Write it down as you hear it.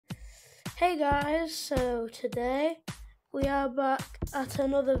Hey guys, so today we are back at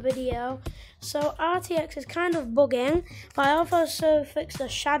another video. So RTX is kind of bugging, but I also fixed the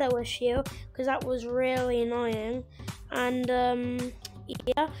shadow issue because that was really annoying. And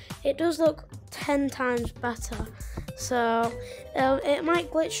yeah, it does look 10 times better. So it might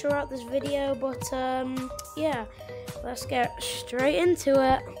glitch throughout this video, but yeah, let's get straight into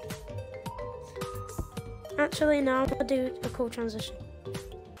it. Actually, no, I'm gonna do a cool transition.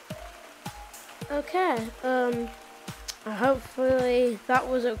 Okay, hopefully that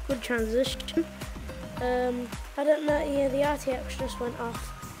was a good transition. I don't know, yeah, the RTX just went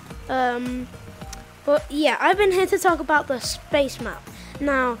off. But yeah, I've been here to talk about the space map.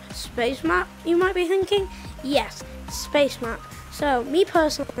 Now, space map, you might be thinking? Yes, space map. So, me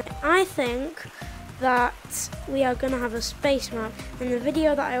personally, I think that we are gonna have a space map. And the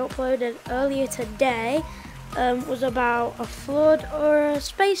video that I uploaded earlier today was about a flood or a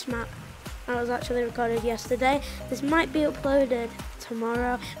space map. That was actually recorded yesterday. This might be uploaded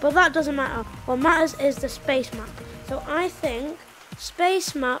tomorrow, but that doesn't matter. What matters is the space map. So I think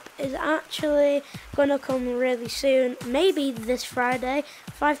space map is actually gonna come really soon, maybe this Friday,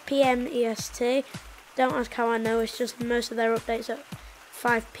 5 PM EST. Don't ask how I know, it's just most of their updates at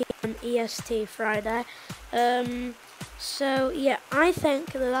 5 PM EST Friday. So yeah, I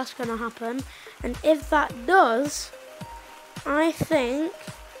think that that's gonna happen, and if that does, I think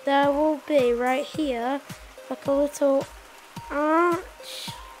there will be right here like a little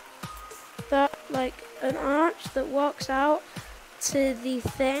arch, that like an arch that walks out to the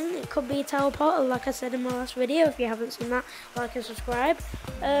thing. It could be a teleporter, like I said in my last video. If you haven't seen that, like and subscribe.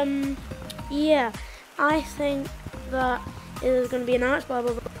 Yeah, I think that there's going to be an arch, blah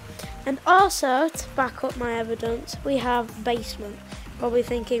blah blah. And also, to back up my evidence, we have basement. Probably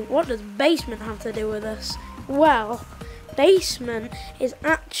thinking, what does basement have to do with this? Well, basement is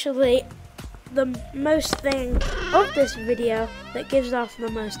actually the most thing of this video that gives off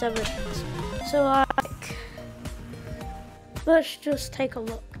the most evidence. So like, let's just take a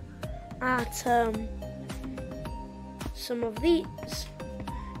look at some of these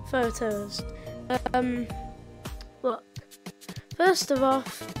photos. Look, first of all,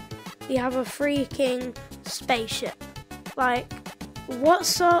 we have a freaking spaceship. Like, what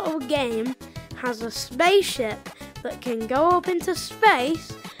sort of game has a spaceship that can go up into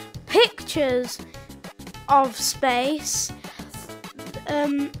space, pictures of space,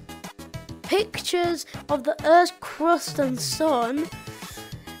 pictures of the Earth's crust and sun,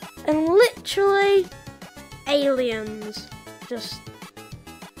 and literally aliens, just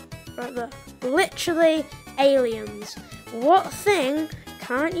right there, literally aliens. What thing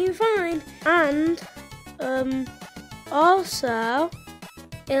can't you find? And also,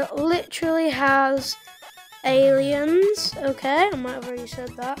 it literally has aliens. Okay, I might have already said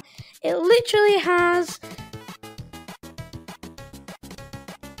that. It literally has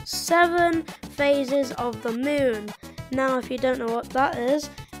 7 phases of the moon. Now, if you don't know what that is,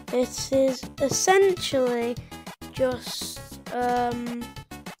 it is essentially just I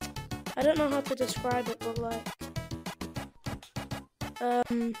don't know how to describe it, but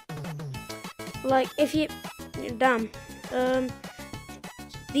like if you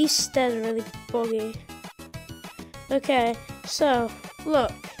these stairs are really buggy. Okay, so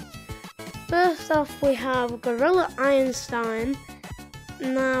look, first off we have Gorilla Einstein.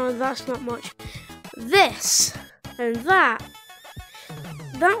 Now that's not much. This and that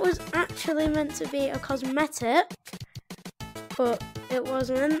was actually meant to be a cosmetic, but it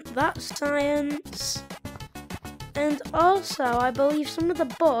wasn't. That's science. And also I believe some of the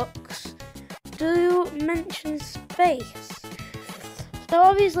books do mention space. So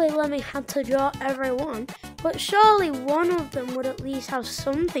obviously Lemmy had to draw everyone, but surely one of them would at least have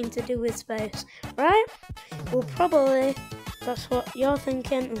something to do with space, right? Well, probably that's what you're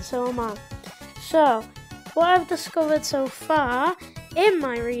thinking, and so am I. So, what I've discovered so far in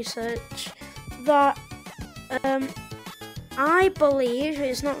my research, that I believe,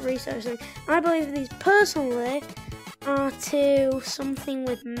 it's not researching, I believe these personally are to something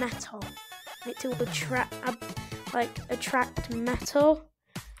with metal, like to attract metal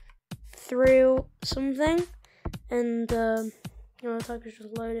through something. And the type is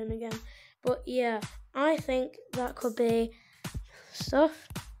just loading again, but yeah, I think that could be stuff.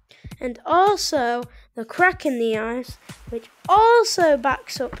 And also the crack in the ice, which also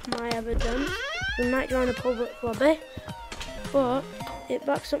backs up my evidence. We might join a public lobby, but it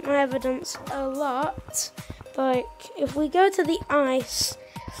backs up my evidence a lot. Like, if we go to the ice,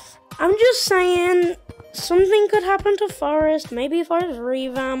 I'm just saying something could happen to Forest, maybe Forest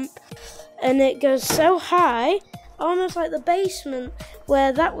revamp, and it goes so high almost like the basement,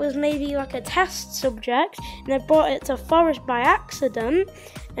 where that was maybe like a test subject, and they brought it to forest by accident.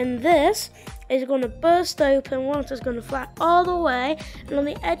 And this is going to burst open, water's going to fly all the way, and on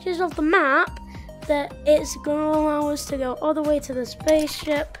the edges of the map, that it's going to allow us to go all the way to the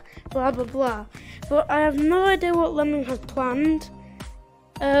spaceship, blah blah blah. But I have no idea what Lemon has planned.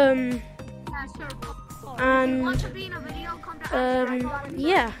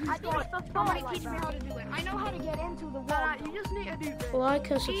 Yeah.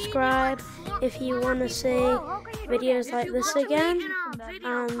 Like and subscribe if you want to see videos like this again.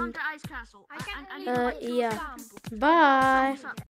 And yeah. Bye.